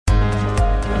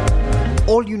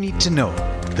all you need to know.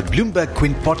 The Bloomberg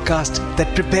Quint podcast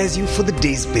that prepares you for the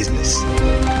day's business.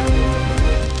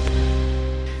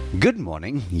 Good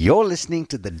morning. You're listening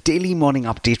to the Daily Morning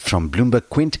Update from Bloomberg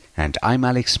Quint, and I'm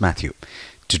Alex Matthew.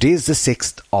 Today is the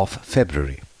 6th of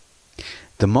February.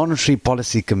 The Monetary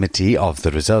Policy Committee of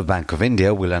the Reserve Bank of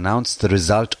India will announce the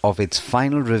result of its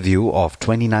final review of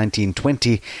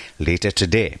 2019-20 later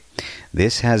today.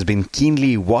 This has been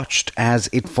keenly watched as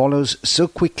it follows so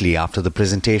quickly after the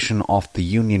presentation of the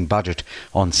Union Budget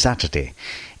on Saturday.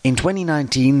 In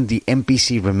 2019, the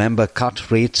MPC, remember, cut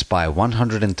rates by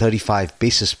 135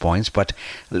 basis points but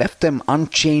left them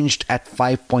unchanged at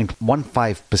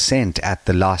 5.15% at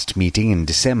the last meeting in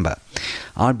December.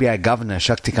 RBI Governor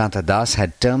Shaktikanta Das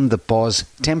had termed the pause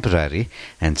temporary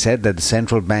and said that the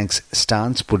central bank's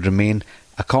stance would remain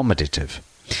accommodative.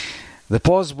 The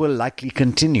pause will likely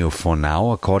continue for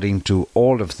now, according to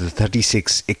all of the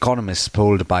 36 economists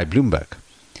polled by Bloomberg.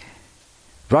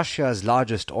 Russia's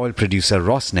largest oil producer,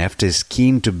 Rosneft, is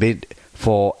keen to bid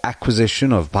for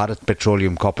acquisition of Bharat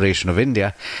Petroleum Corporation of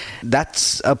India.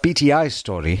 That's a PTI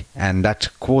story, and that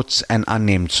quotes an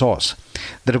unnamed source.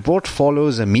 The report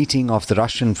follows a meeting of the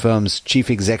Russian firm's chief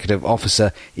executive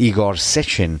officer, Igor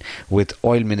Sechin, with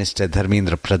Oil Minister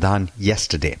Dharmendra Pradhan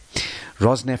yesterday.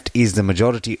 Rosneft is the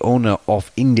majority owner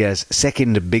of India's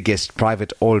second biggest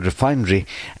private oil refinery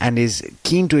and is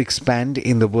keen to expand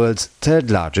in the world's third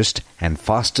largest and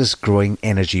fastest growing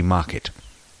energy market.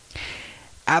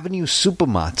 Avenue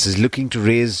Supermarts is looking to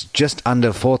raise just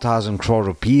under 4,000 crore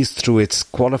rupees through its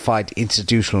qualified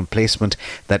institutional placement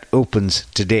that opens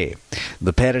today.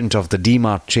 The parent of the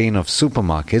D-Mart chain of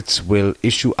supermarkets will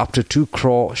issue up to 2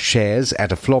 crore shares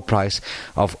at a floor price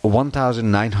of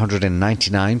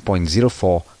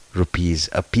 1,999.04 rupees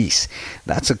apiece.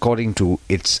 That's according to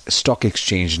its stock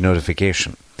exchange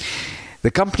notification.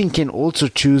 The company can also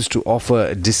choose to offer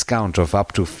a discount of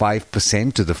up to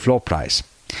 5% to the floor price.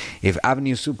 If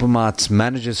Avenue Supermarts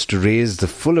manages to raise the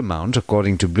full amount,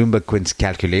 according to Bloomberg Quint's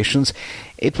calculations,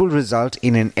 it will result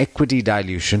in an equity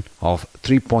dilution of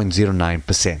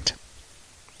 3.09%.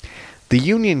 The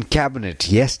Union Cabinet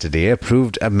yesterday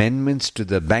approved amendments to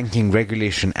the Banking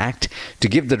Regulation Act to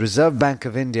give the Reserve Bank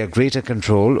of India greater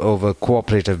control over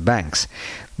cooperative banks.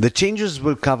 The changes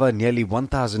will cover nearly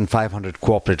 1,500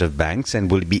 cooperative banks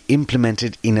and will be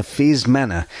implemented in a phased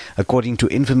manner, according to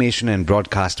Information and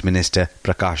Broadcast Minister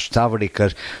Prakash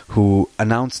Javadekar, who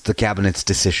announced the Cabinet's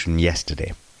decision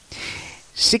yesterday.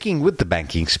 Sticking with the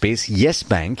banking space, Yes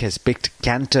Bank has picked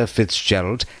Cantor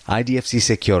Fitzgerald, IDFC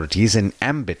Securities and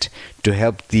Ambit to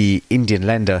help the Indian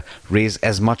lender raise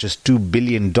as much as $2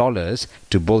 billion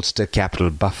to bolster capital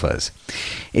buffers.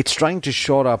 It's trying to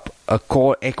shore up a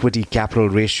core equity capital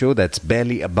ratio that's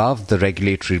barely above the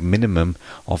regulatory minimum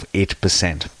of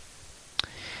 8%.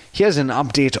 Here's an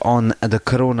update on the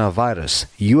coronavirus.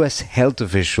 U.S. health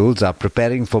officials are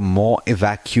preparing for more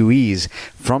evacuees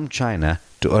from China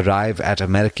to arrive at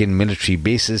American military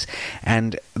bases,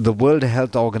 and the World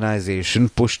Health Organization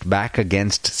pushed back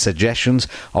against suggestions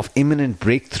of imminent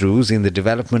breakthroughs in the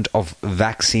development of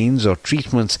vaccines or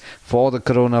treatments for the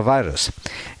coronavirus.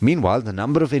 Meanwhile, the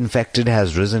number of infected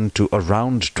has risen to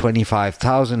around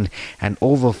 25,000 and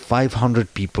over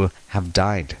 500 people have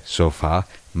died so far,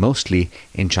 mostly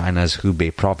in China's Hubei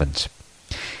province.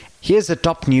 Here's the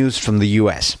top news from the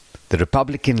U.S. The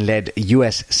Republican-led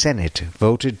U.S. Senate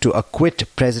voted to acquit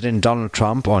President Donald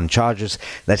Trump on charges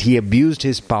that he abused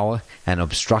his power and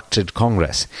obstructed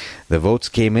Congress. The votes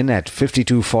came in at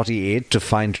 52-48 to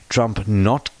find Trump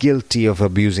not guilty of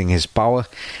abusing his power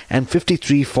and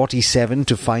 53-47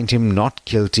 to find him not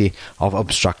guilty of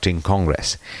obstructing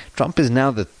Congress. Trump is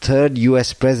now the third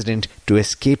U.S. president to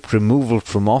escape removal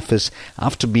from office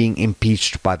after being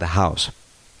impeached by the House.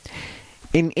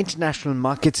 In international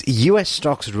markets, U.S.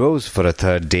 stocks rose for a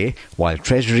third day, while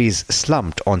treasuries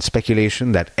slumped on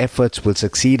speculation that efforts will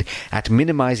succeed at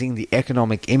minimizing the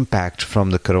economic impact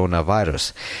from the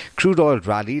coronavirus. Crude oil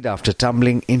rallied after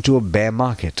tumbling into a bear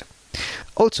market.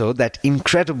 Also, that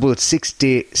incredible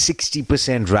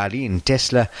 60% rally in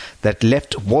Tesla that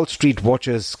left Wall Street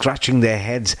watchers scratching their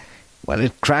heads, well,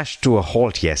 it crashed to a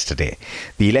halt yesterday.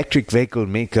 The electric vehicle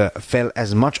maker fell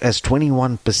as much as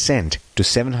 21% to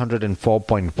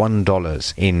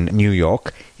 $704.1 in New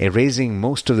York, erasing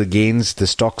most of the gains the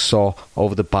stock saw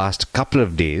over the past couple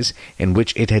of days, in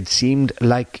which it had seemed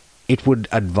like it would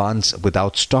advance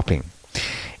without stopping.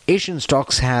 Asian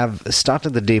stocks have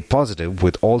started the day positive,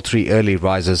 with all three early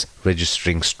risers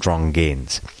registering strong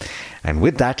gains. And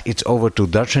with that, it's over to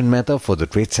Darshan Mehta for the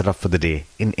trade setup for the day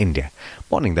in India.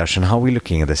 Morning, Darshan. How are we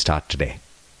looking at the start today?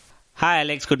 Hi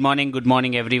Alex, good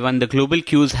morning everyone. The global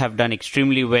cues have done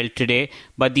extremely well today,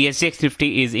 but the SGX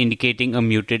Nifty is indicating a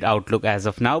muted outlook as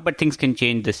of now, but things can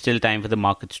change. There's still time for the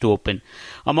markets to open.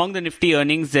 Among the Nifty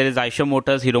earnings, there is Eicher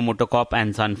Motors, Hero MotoCorp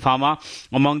and Sun Pharma.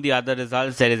 Among the other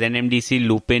results, there is NMDC,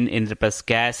 Lupin, Indraprastha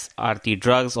Gas, Aarti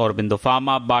Drugs, Aurobindo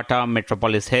Pharma, Bata,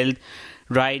 Metropolis Health,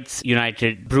 Rights,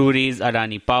 United Breweries,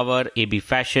 Adani Power, AB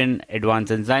Fashion,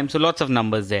 Advanced Enzymes. So lots of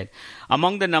numbers there.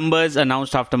 Among the numbers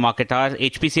announced after market hours,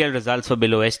 HPCL results were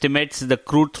below estimates. The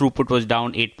crude throughput was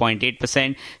down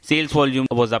 8.8%. Sales volume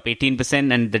was up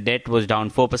 18% and the debt was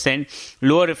down 4%.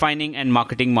 Lower refining and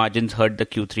marketing margins hurt the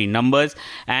Q3 numbers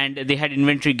and they had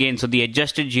inventory gains. So the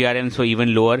adjusted GRMs were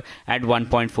even lower at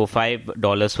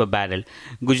 $1.45 per barrel.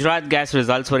 Gujarat Gas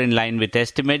results were in line with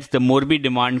estimates. The Morbi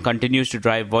demand continues to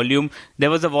drive volume. There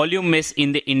was a volume miss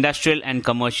in the industrial and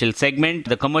commercial segment.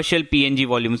 The commercial PNG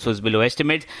volumes was below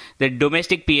estimates. The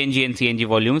domestic PNG and CNG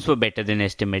volumes were better than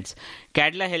estimates.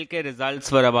 Cadila Healthcare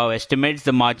results were above estimates.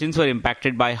 The margins were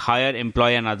impacted by higher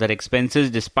employee and other expenses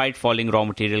despite falling raw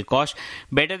material costs.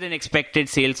 Better than expected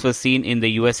sales were seen in the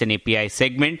US and API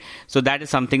segment. So that is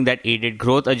something that aided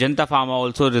growth. Ajanta Pharma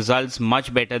also results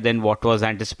much better than what was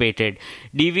anticipated.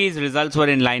 DV's results were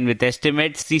in line with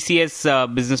estimates.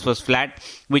 CCS business was flat,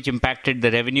 which impacted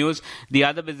the revenues. The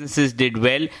other businesses did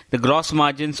well. The gross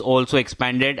margins also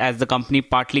expanded as the company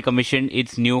partly commissioned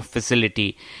its new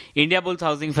facility. Indiabulls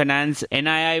Housing Finance,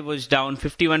 NII was down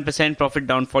 51%, profit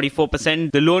down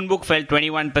 44%. The loan book fell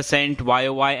 21%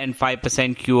 YOY and 5%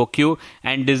 QOQ,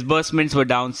 and disbursements were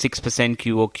down 6%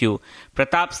 QOQ.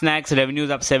 Pratap Snacks, revenues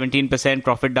up 17%,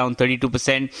 profit down 32%,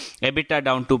 EBITDA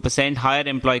down 2%. Higher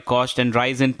employee cost and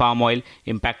rise in palm oil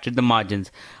impacted the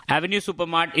margins. Avenue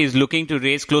Supermart is looking to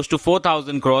raise close to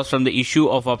 4,000 crores from the issue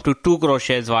of up to 2 crore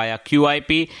shares via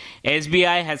QIP.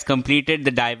 SBI has completed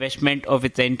the divestment of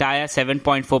its entire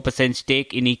 7.4%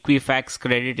 stake in Equifax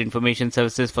Credit Information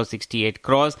Services for 68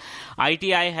 crores.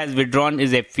 ITI has withdrawn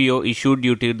its FPO issued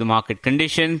due to the market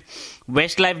conditions.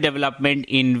 Westlife Development,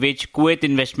 in which Kuwait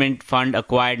Investment Fund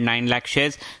acquired 9 lakh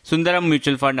shares, Sundaram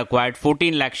Mutual Fund acquired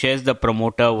 14 lakh shares. The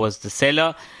promoter was the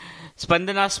seller.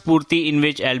 Spandana Spurti, in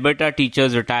which Alberta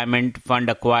Teachers Retirement Fund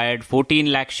acquired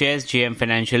 14 lakh shares, JM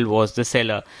Financial was the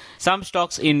seller. Some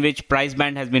stocks in which price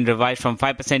band has been revised from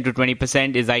 5% to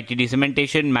 20% is ITD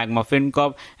Cementation, Magma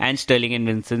Fincorp and Sterling and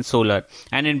Wilson Solar.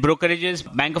 And in brokerages,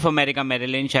 Bank of America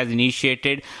Merrill Lynch has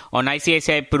initiated on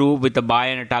ICICI Pru with a buy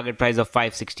and a target price of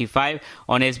 565,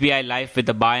 on SBI Life with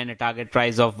a buy and a target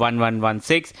price of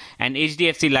 1116, and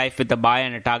HDFC Life with a buy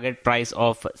and a target price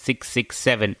of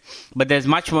 667. But there's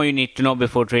much more you need to know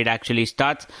before trade actually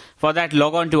starts. For that,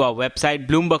 log on to our website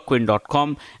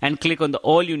bloombergquint.com and click on the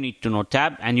All You Need to Know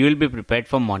tab and you will be prepared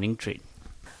for morning trade.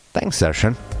 Thanks,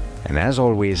 Darshan. And as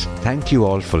always, thank you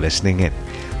all for listening in.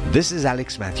 This is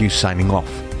Alex Matthews signing off.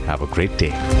 Have a great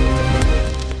day.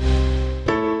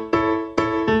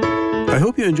 I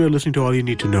hope you enjoyed listening to All You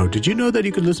Need to Know. Did you know that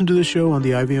you could listen to the show on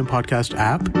the IVM Podcast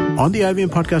app? On the IVM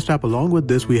Podcast app, along with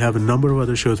this, we have a number of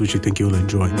other shows which you think you'll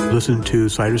enjoy. Listen to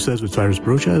Cyrus Says with Cyrus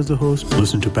Brocha as the host.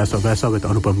 Listen to Pesa Vesa with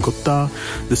Anupam Gupta.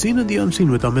 The Scene and the Unseen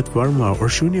with Amit Verma. Or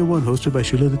Shunya One hosted by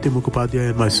Shiladitya Mukhopadhyay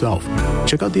and myself.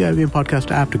 Check out the IVM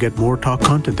Podcast app to get more talk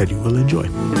content that you will enjoy.